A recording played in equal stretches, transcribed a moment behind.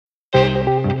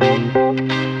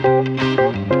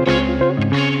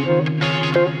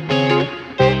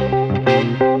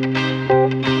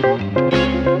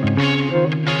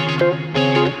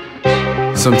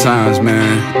Sometimes,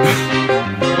 man,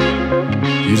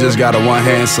 you just got a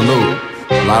one-hand salute.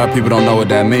 A lot of people don't know what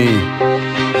that mean.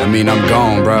 That mean I'm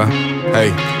gone, bruh. Hey,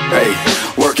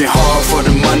 working hard for the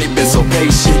money, been so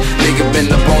patient. Nigga been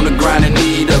up on the grind and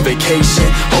need a vacation.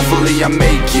 Hopefully I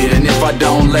make it, and if I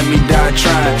don't, let me die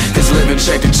trying. Cause living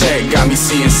check to check got me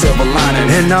seeing silver lining.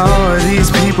 And all of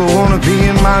these people wanna be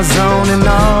in my zone, and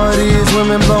all of these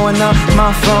women blowing up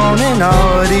my phone, and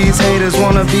all of these haters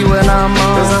wanna be when I'm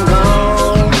on.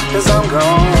 Cause I'm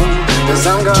gone, cause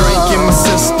I'm gone. Drink in my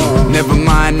system, never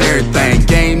mind everything.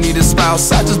 Game need a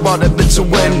spouse, I just bought that bitch a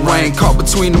wedding ring. Caught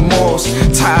between the morals,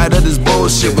 tired of this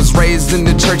bullshit. Was raised in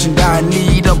the church and died in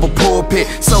need of a pulpit.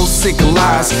 So sick of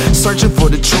lies, searching for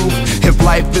the truth. If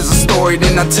life is a story,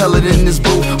 then I tell it in this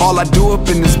booth. All I do up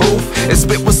in this booth is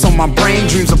spit what's on my brain.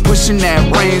 Dreams of pushing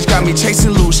that range, got me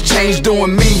chasing loose change,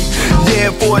 doing me.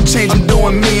 Yeah, for a change I'm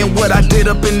doing me. And what I did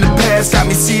up in the past got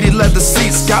me seated leather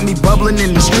seats, got me bubbling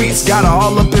in the streets, got her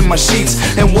all up in my sheets.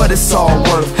 And what it's all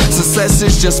worth, success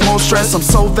is just more stress. I'm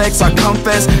so vexed, I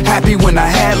confess, happy when I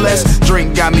had less.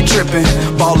 Drink got me tripping,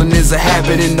 ballin' is a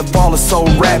habit, and the fall is so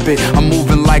rapid. I'm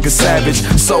moving like a savage,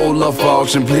 soul up for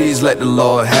auction, please let the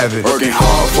Lord have it. Working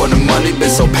hard for the money, been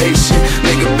so patient.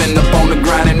 Nigga been up on the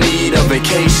grind and need a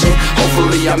vacation.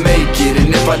 Hopefully I make it,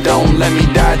 and if I don't, let me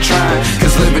die trying.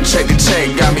 Cause living check to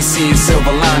check got me seeing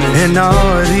silver lining. And all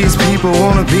of these people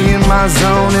wanna be in my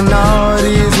zone, and all of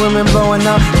these women blowing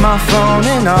up my phone,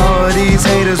 and all of these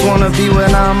haters wanna be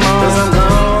when I'm on. Cause I'm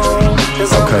gone,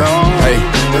 cause I'm gone. Hey,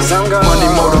 cause I'm gone. Money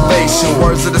motivation,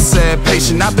 words of the sad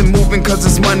patient. I've been moving cause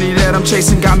it's money that I'm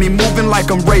chasing. Got me moving like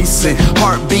I'm racing.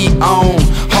 Heartbeat on,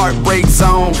 heartbreak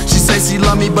zone. She says she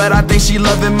love me, but I think she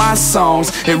loving my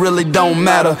songs. It really don't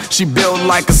matter, she built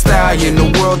like a stallion.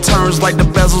 The world turns like the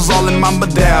bezels all in my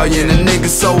medallion. A nigga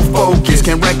so focused,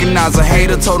 can't recognize a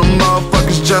hater. Told them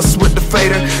motherfuckers just with the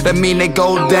fader. That mean they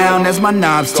go down as my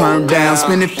knobs turn down.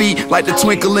 Spinning feet like the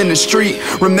twinkle in the street.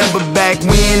 Remember back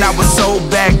when I was so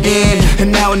back in,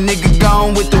 and now a nigga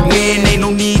gone with the wind. Ain't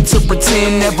no need to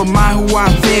pretend, never mind who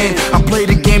I've been. I play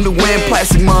the game to win,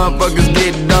 plastic motherfuckers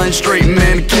get done, straight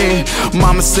mannequin.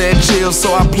 Mama said chill,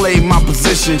 so I played my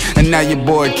position, and now your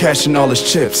boy cashing all his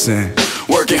chips in.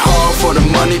 Working hard for the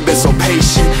money, been so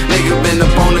patient. Nigga been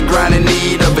up on the grind and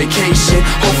need a vacation.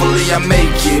 Hopefully I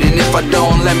make it, and if I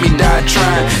don't, let me die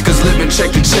trying. Cause living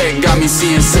check to check got me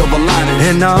seeing silver lining.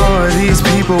 And all of these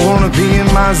people wanna be in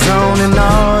my zone, and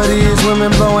all of these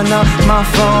women blowing up my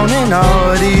phone, and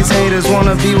all of these haters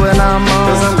wanna be when I'm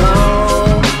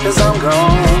on. Cause I'm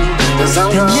gone, cause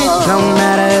I'm gone. And it don't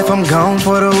matter if I'm gone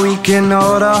for the weekend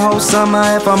or the whole summer,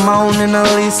 if I'm on in the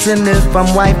lease, and if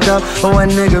I'm wiped up or a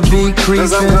nigga be creeping.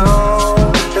 Cause I'm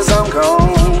gone, cause I'm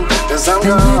gone, cause I'm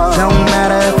gone. And it don't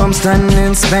matter if I'm stunning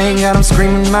in Spain, got them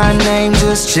screaming my name,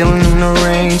 just chilling in the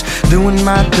range, doing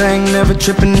my thing, never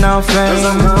tripping off fame. Cause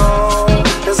I'm gone,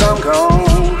 cause I'm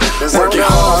gone, cause working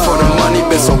hard for the money,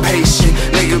 been so patient.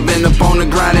 Nigga been up on the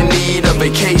grind and need a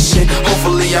vacation.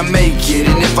 Hopefully I make it,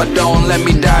 and if I don't, let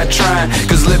me die trying.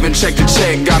 Cause living check to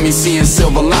check got me seeing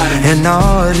silver lining. And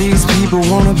all of these people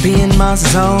wanna be in my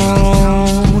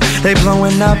zone, they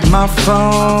blowing up my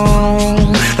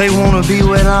phone. They wanna be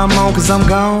where I'm on, cause I'm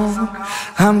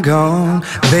gone,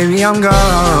 baby I'm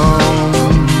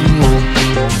gone.